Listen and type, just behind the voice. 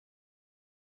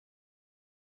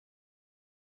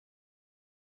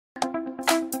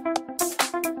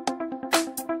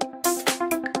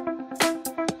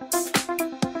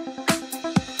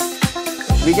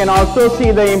We can also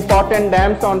see the important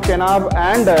dams on Chenab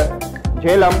and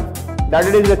Jhelum. That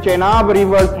it is the Chenab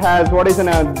rivers has what is in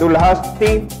a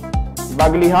Dulhasti,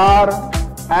 Baglihar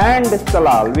and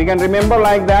Salal. We can remember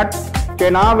like that.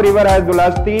 Chenab river has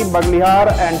Dulhasti,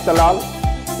 Baglihar and Salal.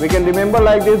 We can remember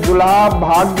like this. दुल्हा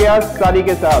भाग गया साली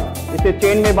के साथ. इसे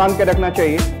chain में बांध के रखना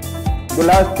चाहिए.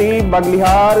 Dulhasti,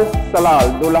 Baglihar,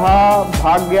 Salal. दुल्हा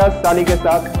भाग गया साली के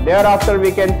साथ. Thereafter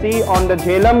we can see on the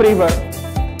Jhelam river.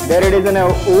 There it is in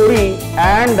Uri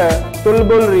and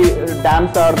Tulbul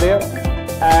dams are there.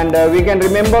 And we can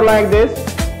remember like this.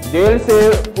 Jhel se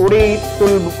udi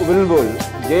tulbul.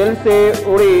 Jhel se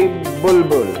udi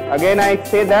bulbul. Again I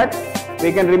say that.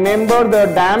 We can remember the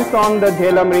dams on the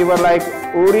Jhelum river like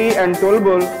Uri and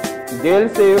Tulbul.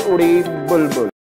 Jhel se udi bulbul.